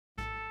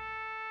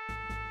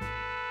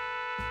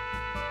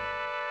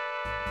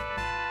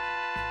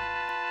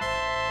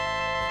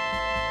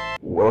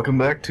Welcome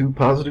back to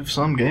Positive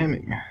Sum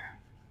Gaming.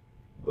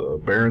 The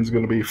Baron's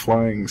going to be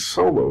flying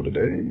solo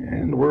today,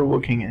 and we're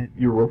looking at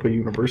Europa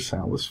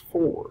Universalis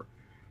IV.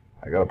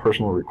 I got a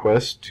personal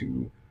request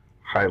to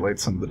highlight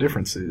some of the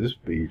differences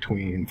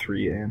between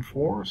 3 and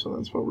 4, so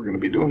that's what we're going to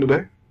be doing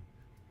today.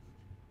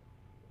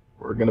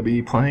 We're going to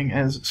be playing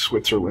as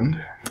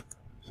Switzerland,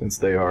 since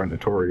they are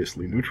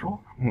notoriously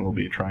neutral. We'll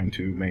be trying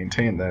to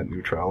maintain that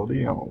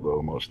neutrality,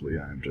 although mostly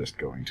I'm just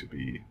going to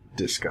be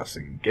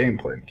discussing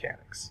gameplay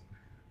mechanics.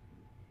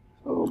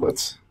 So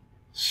let's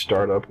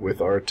start up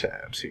with our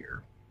tabs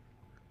here.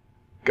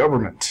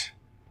 Government.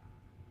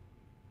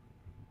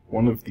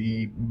 One of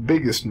the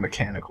biggest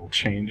mechanical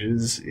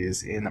changes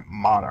is in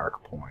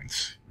monarch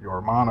points.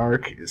 Your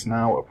monarch is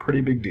now a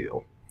pretty big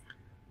deal.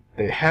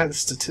 They had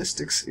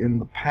statistics in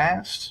the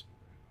past,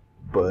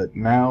 but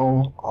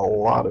now a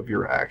lot of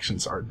your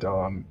actions are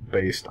done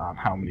based on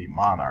how many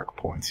monarch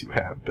points you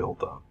have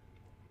built up.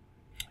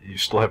 You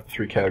still have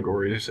 3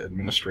 categories: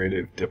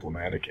 administrative,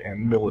 diplomatic,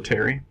 and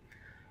military.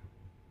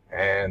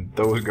 And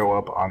those go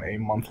up on a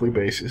monthly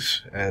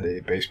basis at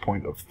a base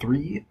point of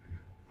 3,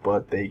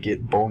 but they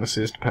get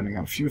bonuses depending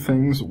on a few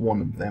things,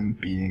 one of them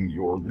being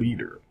your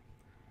leader.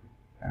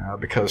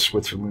 Because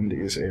Switzerland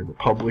is a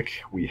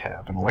republic, we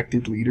have an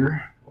elected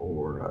leader,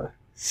 or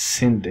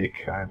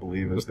syndic, I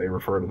believe, as they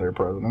refer to their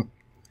president.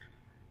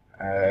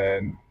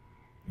 And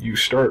you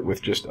start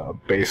with just a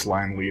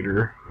baseline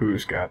leader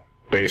who's got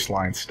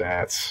baseline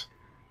stats.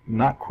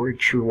 Not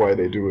quite sure why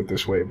they do it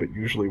this way, but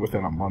usually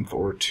within a month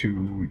or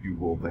 2 you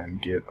will then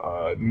get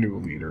a new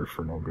leader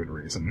for no good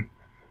reason.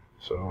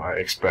 So I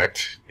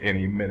expect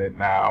any minute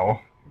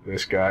now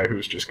this guy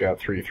who's just got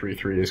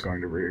 333 is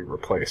going to be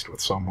replaced with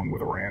someone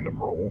with a random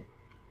roll.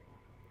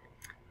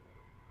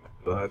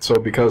 But so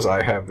because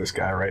I have this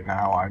guy right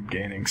now, I'm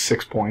gaining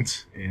 6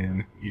 points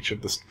in each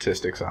of the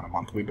statistics on a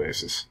monthly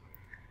basis.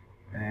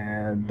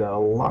 And a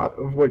lot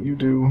of what you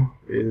do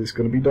is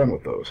going to be done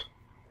with those.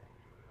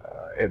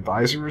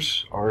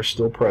 Advisors are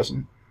still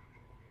present.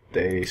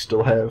 They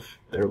still have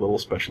their little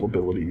special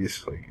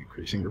abilities, like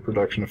increasing your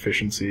production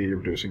efficiency,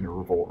 reducing your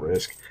revolt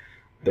risk.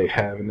 They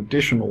have an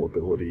additional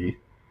ability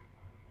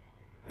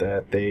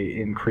that they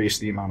increase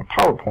the amount of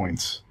power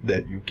points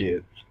that you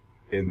get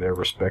in their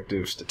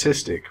respective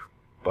statistic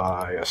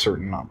by a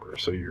certain number.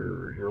 So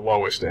your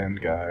lowest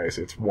end guys,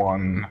 it's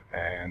 1,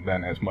 and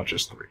then as much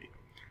as 3.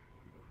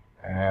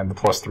 And the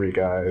 +3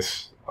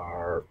 guys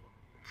are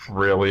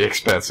really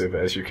expensive,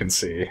 as you can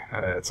see.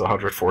 It's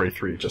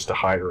 143 just to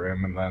hire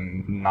him, and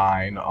then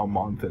 9 a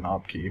month in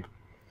upkeep.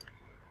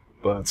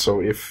 But so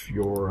if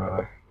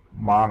your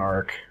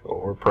monarch,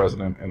 or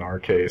president in our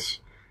case,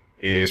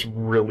 is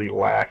really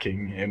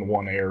lacking in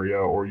one area,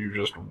 or you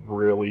just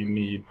really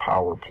need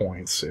power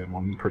points in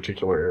one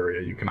particular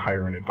area, you can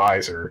hire an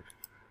advisor,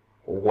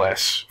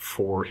 less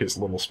for his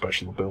little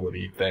special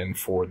ability than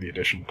for the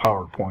additional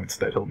power points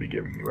that he'll be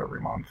giving you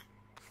every month.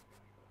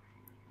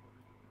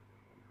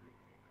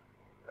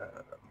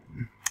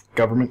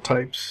 Government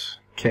types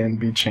can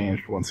be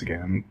changed once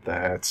again.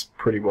 That's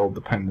pretty well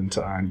dependent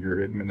on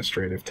your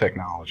administrative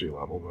technology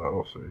level,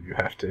 though, so you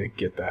have to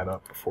get that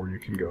up before you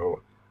can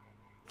go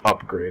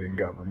upgrading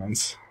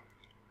governments.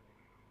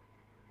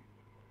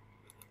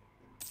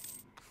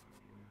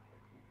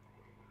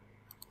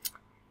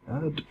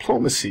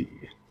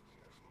 Diplomacy.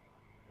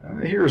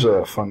 Here's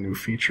a fun new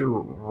feature: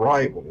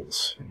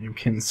 rivals. You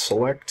can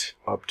select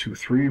up to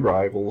 3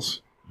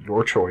 rivals,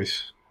 your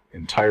choice,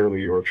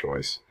 entirely your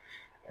choice,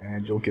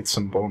 and you'll get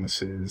some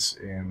bonuses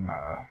in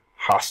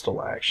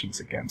hostile actions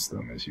against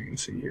them, as you can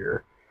see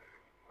here.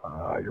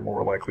 You're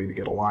more likely to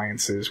get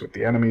alliances with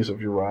the enemies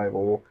of your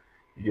rival.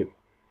 You get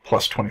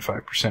plus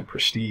 25%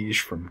 prestige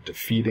from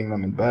defeating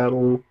them in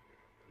battle.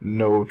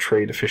 No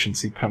trade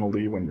efficiency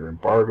penalty when you're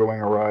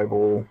embargoing a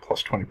rival.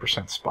 Plus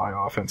 20% spy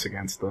offense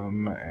against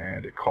them,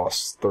 and it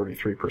costs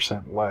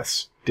 33%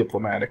 less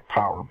diplomatic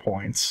power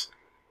points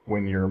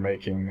when you're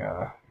making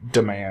a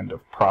demand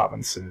of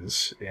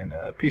provinces in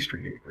a peace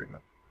treaty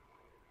agreement.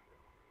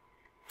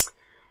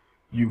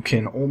 You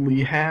can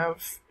only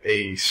have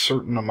a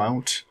certain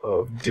amount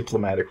of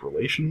diplomatic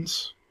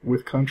relations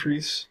with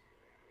countries.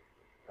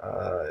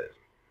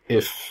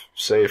 If,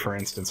 say, for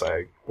instance,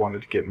 I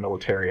wanted to get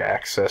military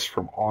access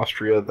from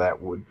Austria,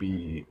 that would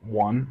be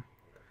 1.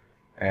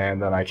 And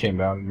then I came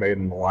down and made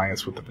an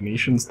alliance with the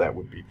Venetians, that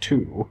would be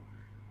 2.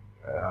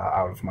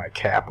 Out of my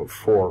cap of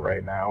 4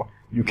 right now.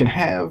 You can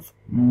have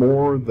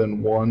more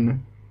than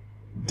 1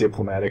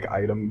 diplomatic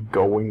item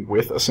going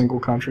with a single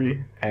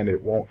country, and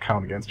it won't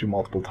count against you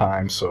multiple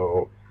times.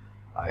 So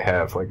I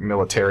have like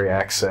military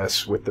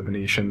access with the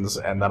Venetians,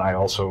 and then I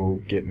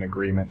also get an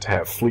agreement to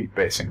have fleet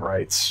basing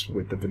rights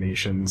with the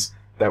Venetians.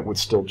 That would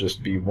still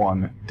just be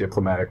 1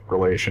 diplomatic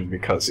relation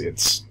because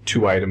it's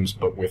 2 items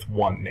but with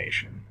 1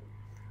 nation.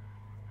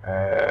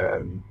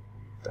 And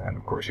then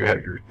of course you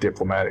have your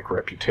diplomatic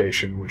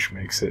reputation, which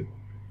makes it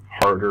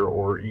harder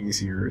or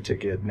easier to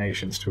get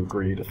nations to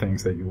agree to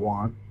things that you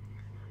want.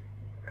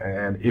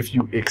 And if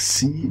you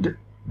exceed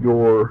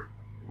your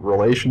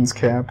relations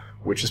cap,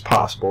 which is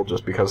possible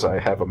just because I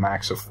have a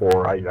max of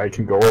 4. I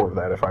can go over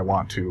that if I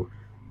want to,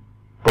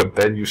 but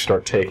then you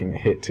start taking a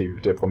hit to your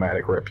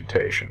diplomatic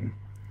reputation,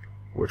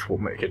 which will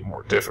make it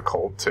more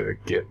difficult to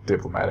get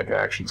diplomatic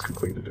actions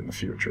completed in the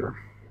future.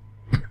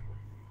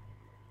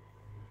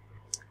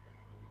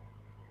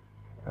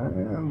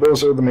 And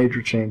those are the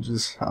major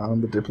changes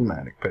on the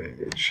diplomatic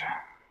page.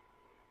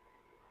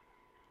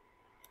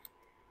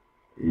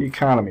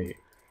 Economy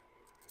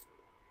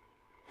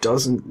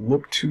doesn't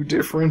look too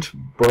different,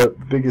 but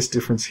the biggest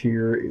difference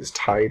here is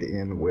tied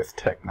in with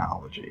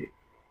technology.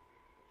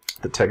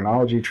 The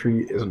technology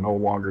tree is no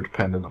longer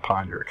dependent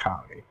upon your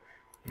economy.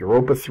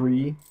 Europa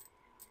 3,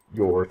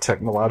 your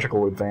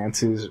technological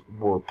advances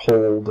were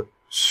pulled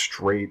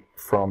straight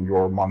from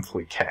your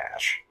monthly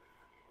cash.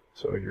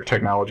 So your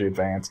technology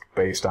advanced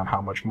based on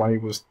how much money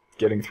was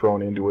getting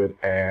thrown into it,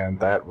 and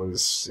that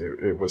was,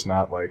 it was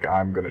not like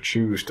I'm going to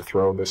choose to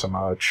throw this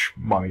much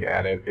money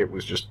at it. It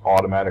was just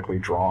automatically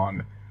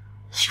drawn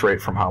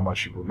straight from how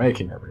much you were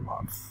making every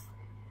month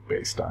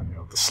based on,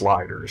 the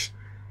sliders.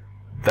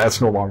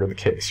 That's no longer the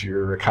case.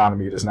 Your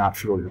economy does not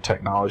fuel your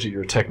technology.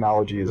 Your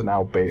technology is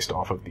now based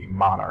off of the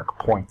monarch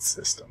point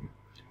system,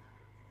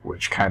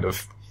 which kind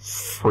of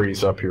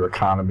frees up your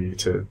economy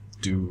to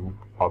do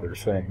other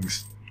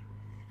things.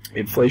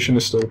 Inflation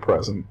is still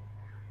present.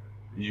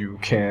 You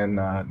can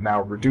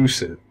now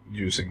reduce it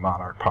using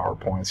monarch power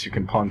points. You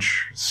can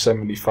punch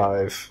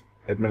 75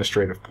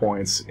 administrative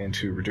points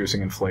into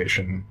reducing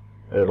inflation.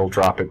 It'll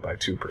drop it by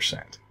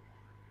 2%.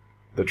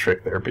 The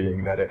trick there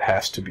being that it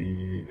has to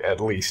be at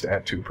least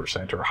at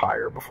 2% or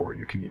higher before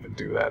you can even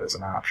do that as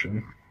an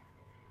option.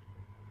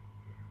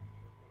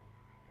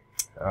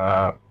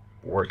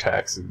 War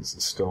taxes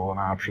is still an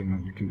option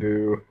that you can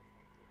do.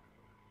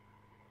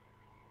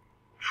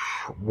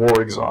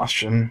 War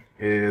exhaustion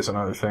is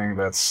another thing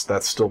that's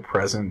still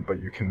present,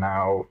 but you can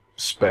now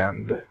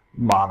spend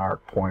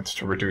monarch points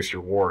to reduce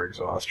your war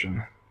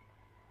exhaustion.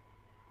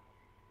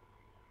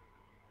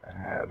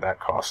 That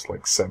costs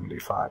like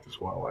 75 as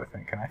well, I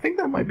think. And I think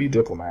that might be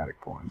diplomatic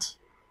points.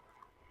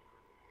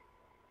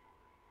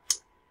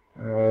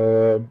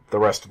 The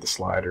rest of the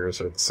sliders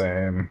are the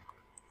same.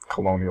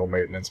 Colonial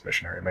maintenance,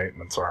 missionary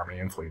maintenance, army,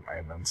 and fleet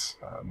maintenance.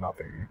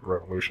 Nothing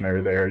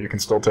revolutionary there. You can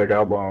still take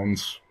out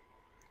loans.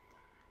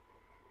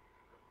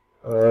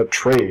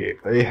 Trade.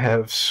 They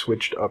have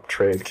switched up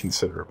trade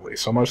considerably.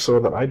 So much so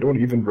that I don't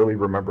even really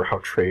remember how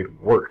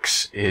trade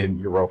works in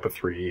Europa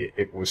 3.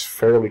 It was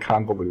fairly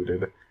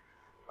convoluted.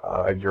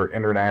 Your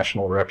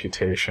international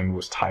reputation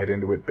was tied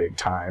into it big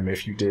time.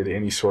 If you did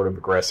any sort of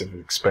aggressive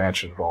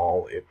expansion at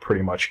all, it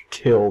pretty much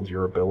killed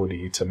your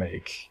ability to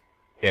make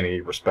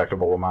any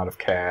respectable amount of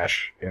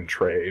cash in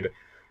trade.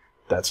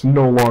 That's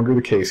no longer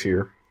the case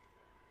here.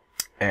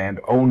 And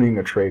owning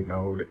a trade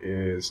node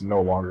is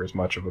no longer as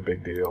much of a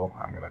big deal.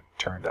 I'm going to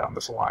turn down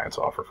this alliance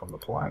offer from the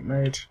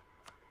Palatinate.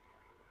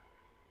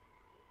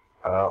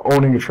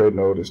 Owning a trade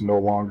node is no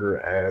longer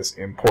as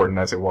important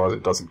as it was.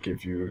 It doesn't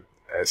give you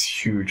as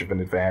huge of an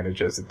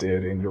advantage as it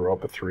did in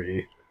Europa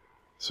 3.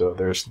 So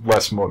there's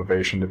less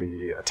motivation to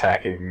be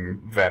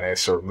attacking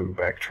Venice or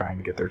Lubeck trying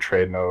to get their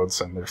trade nodes,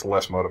 and there's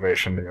less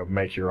motivation to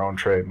make your own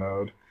trade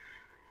node. In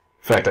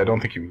fact, I don't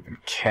think you even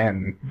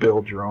can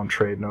build your own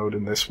trade node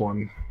in this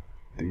one.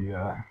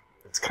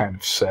 It's kind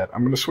of set.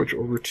 I'm going to switch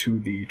over to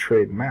the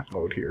trade map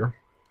mode here.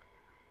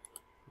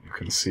 You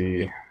can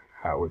see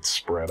how it's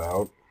spread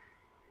out.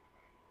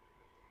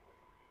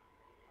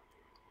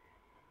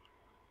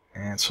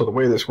 And so the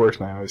way this works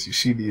now is you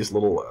see these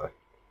little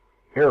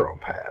arrow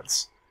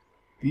paths.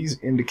 These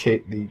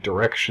indicate the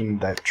direction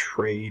that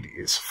trade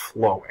is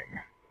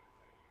flowing.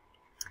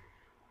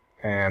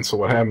 And so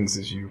what happens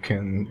is you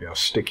can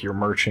stick your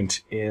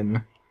merchant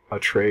in a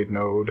trade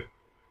node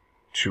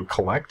to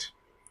collect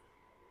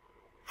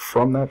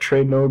from that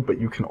trade node,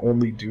 but you can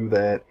only do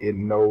that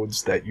in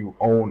nodes that you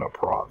own a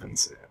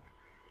province in.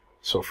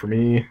 So for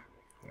me,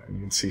 you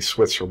can see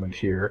Switzerland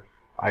here.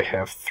 I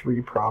have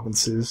 3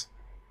 provinces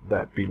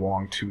that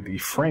belong to the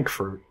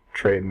Frankfurt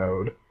trade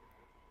node,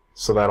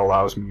 so that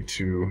allows me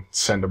to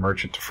send a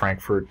merchant to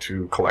Frankfurt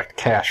to collect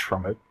cash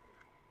from it.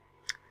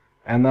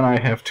 And then I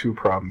have 2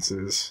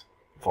 provinces,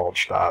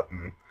 Waldstadt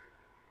and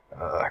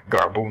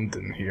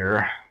Graubünden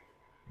here,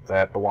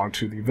 that belong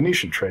to the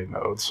Venetian trade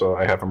node, so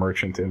I have a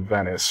merchant in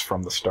Venice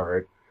from the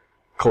start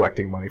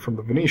collecting money from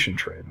the Venetian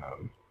trade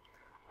node.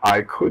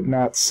 I could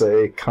not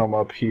say come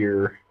up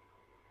here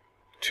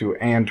to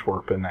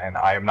Antwerpen and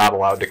I am not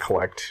allowed to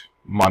collect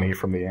money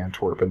from the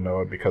Antwerpen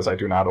node because I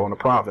do not own a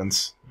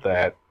province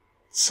that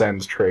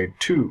sends trade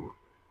to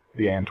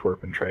the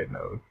Antwerpen trade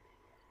node.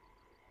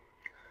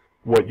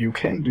 What you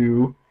can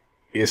do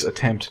is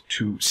attempt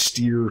to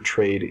steer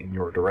trade in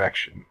your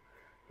direction.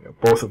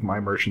 Both of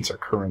my merchants are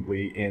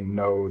currently in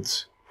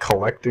nodes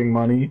collecting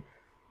money,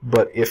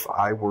 but if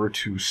I were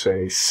to,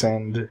 say,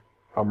 send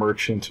a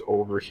merchant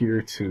over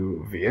here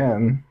to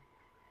Vienne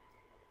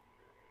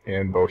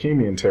in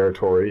Bohemian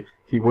territory,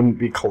 he wouldn't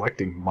be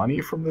collecting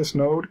money from this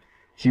node.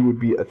 He would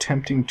be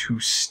attempting to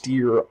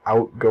steer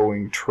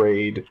outgoing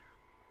trade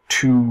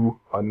to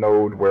a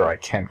node where I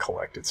can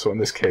collect it. So in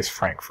this case,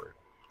 Frankfurt.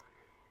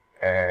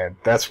 And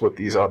that's what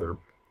these other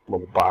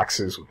little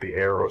boxes with the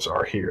arrows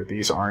are here.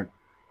 These aren't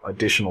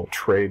additional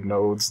trade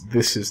nodes.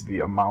 This is the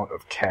amount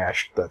of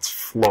cash that's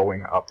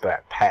flowing up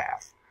that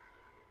path.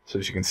 So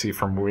as you can see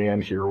from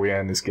Wien here,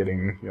 Wien is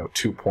getting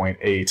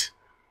 2.8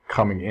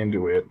 coming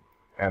into it,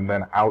 and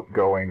then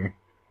outgoing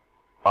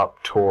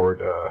up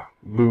toward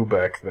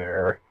Lübeck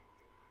there.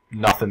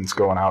 Nothing's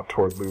going out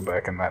toward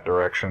Lübeck in that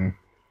direction.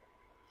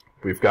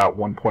 We've got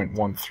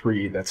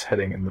 1.13 that's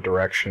heading in the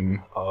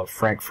direction of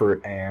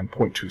Frankfurt, and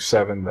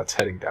 0.27 that's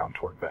heading down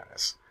toward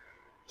Venice.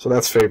 So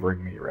that's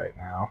favoring me right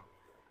now.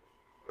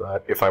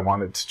 But if I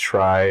wanted to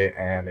try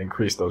and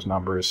increase those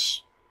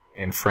numbers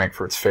in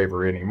Frankfurt's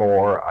favor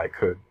anymore, I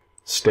could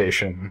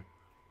station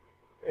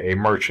a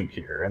merchant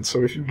here. And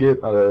so if you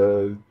get,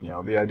 the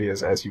idea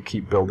is as you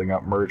keep building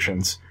up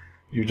merchants,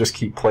 you just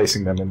keep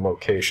placing them in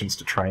locations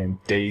to try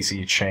and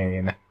daisy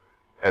chain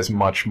as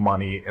much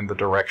money in the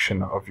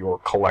direction of your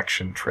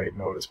collection trade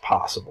node as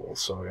possible.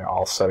 So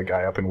I'll set a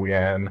guy up in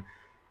Wien,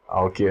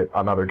 I'll get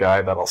another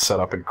guy that I'll set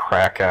up in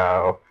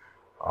Krakow,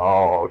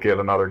 I'll get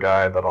another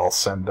guy that I'll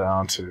send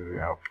down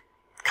to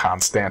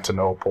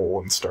Constantinople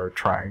and start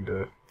trying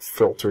to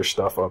filter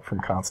stuff up from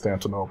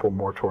Constantinople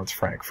more towards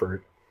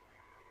Frankfurt.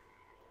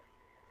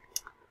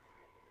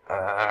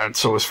 And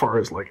so as far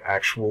as like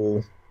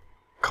actual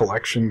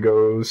collection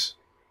goes,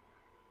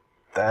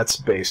 that's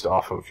based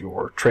off of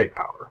your trade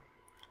power.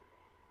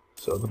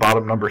 So the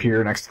bottom number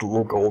here next to the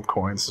little gold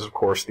coins is, of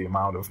course, the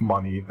amount of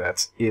money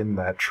that's in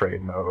that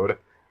trade node.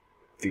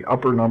 The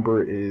upper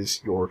number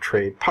is your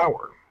trade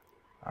power.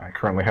 I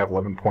currently have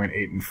 11.8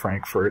 in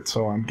Frankfurt,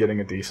 so I'm getting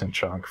a decent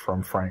chunk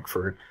from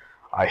Frankfurt.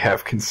 I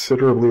have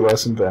considerably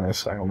less in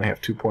Venice. I only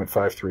have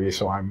 2.53,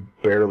 so I'm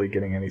barely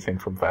getting anything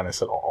from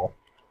Venice at all.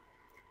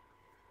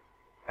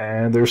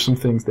 And there's some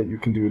things that you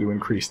can do to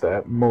increase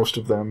that. Most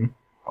of them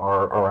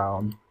are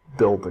around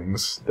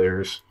buildings.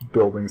 There's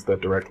buildings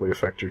that directly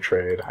affect your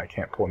trade. I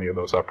can't pull any of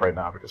those up right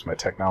now because my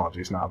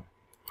technology is not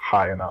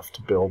high enough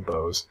to build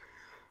those.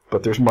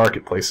 But there's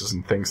marketplaces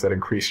and things that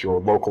increase your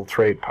local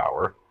trade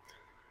power.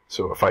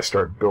 So if I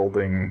start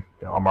building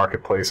a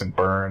marketplace in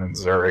Bern and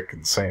Zurich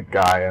and St.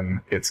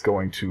 Gallen, it's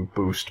going to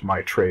boost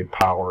my trade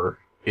power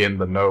in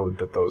the node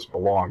that those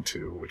belong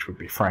to, which would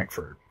be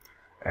Frankfurt.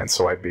 And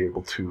so I'd be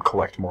able to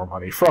collect more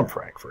money from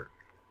Frankfurt.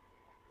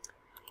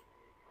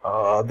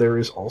 There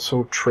is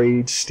also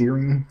trade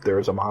steering. There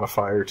is a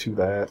modifier to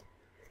that.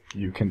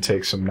 You can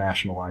take some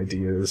national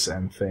ideas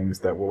and things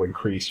that will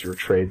increase your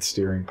trade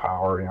steering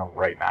power.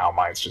 Right now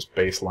mine's just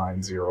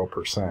baseline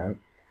 0%.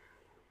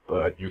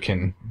 But you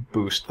can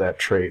boost that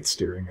trade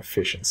steering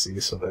efficiency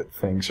so that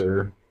things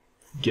are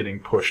getting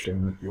pushed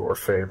in your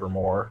favor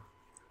more.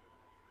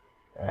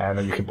 And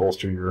then you can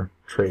bolster your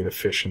trade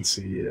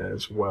efficiency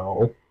as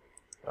well.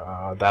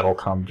 That'll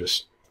come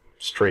just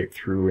straight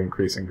through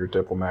increasing your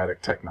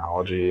diplomatic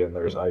technology, and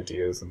there's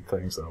ideas and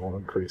things that will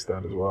increase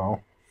that as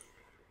well.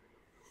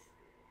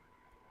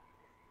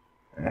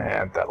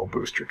 And that'll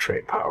boost your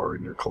trade power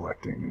and your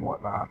collecting and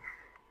whatnot.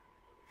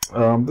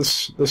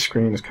 This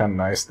screen is kind of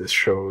nice. This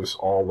shows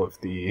all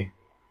of the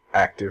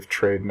active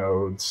trade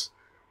nodes,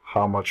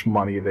 how much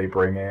money they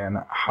bring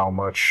in, how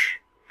much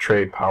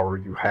trade power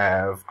you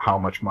have, how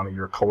much money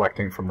you're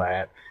collecting from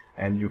that,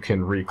 and you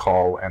can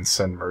recall and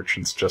send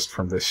merchants just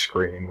from this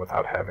screen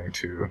without having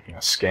to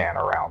scan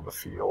around the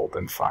field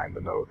and find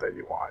the node that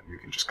you want. You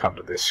can just come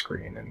to this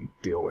screen and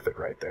deal with it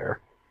right there.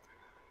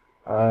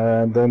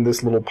 And then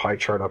this little pie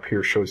chart up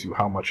here shows you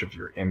how much of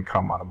your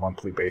income on a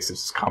monthly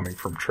basis is coming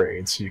from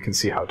trade, so you can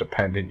see how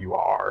dependent you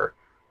are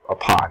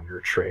upon your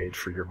trade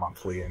for your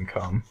monthly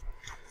income,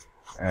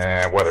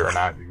 and whether or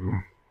not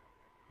you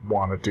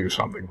want to do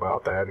something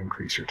about that,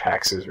 increase your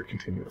taxes or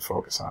continue to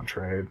focus on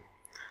trade.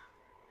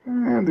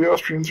 And the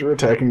Austrians are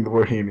attacking the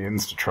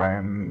Bohemians to try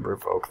and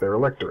revoke their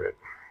electorate.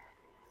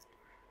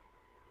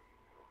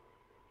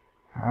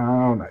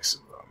 How nice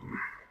of them.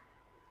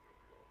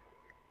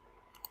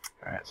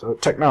 Alright, so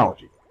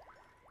technology.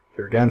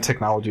 Here again,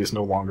 technology is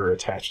no longer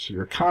attached to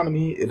your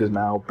economy. It is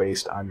now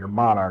based on your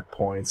monarch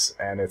points,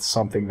 and it's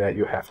something that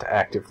you have to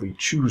actively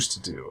choose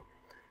to do.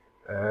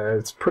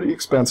 It's pretty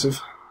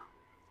expensive.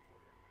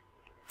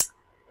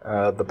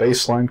 The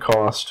baseline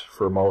cost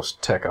for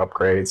most tech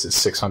upgrades is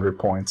 600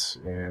 points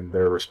in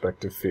their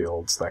respective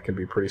fields. That can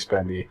be pretty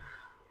spendy.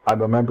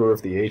 I'm a member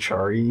of the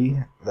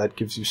HRE. That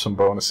gives you some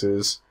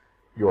bonuses.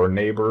 Your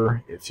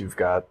neighbor, if you've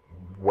got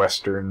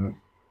Western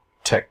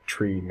tech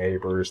tree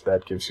neighbors,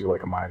 that gives you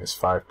like a minus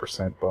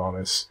 5%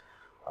 bonus.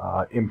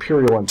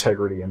 Imperial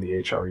Integrity in the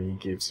HRE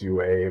gives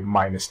you a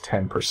minus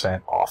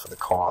 10% off of the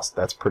cost.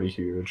 That's pretty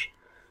huge.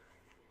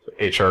 So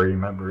HRE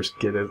members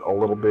get it a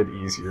little bit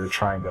easier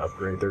trying to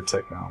upgrade their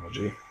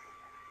technology.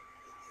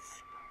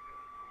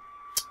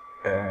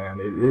 And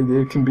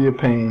it can be a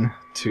pain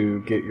to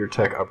get your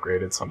tech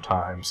upgraded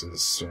sometimes,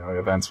 as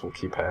events will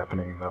keep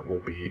happening that will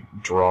be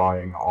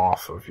drawing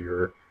off of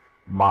your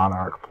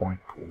monarch point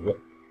pool.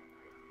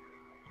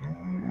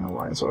 And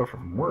Alliance offer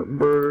from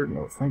Württemberg,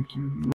 no thank you.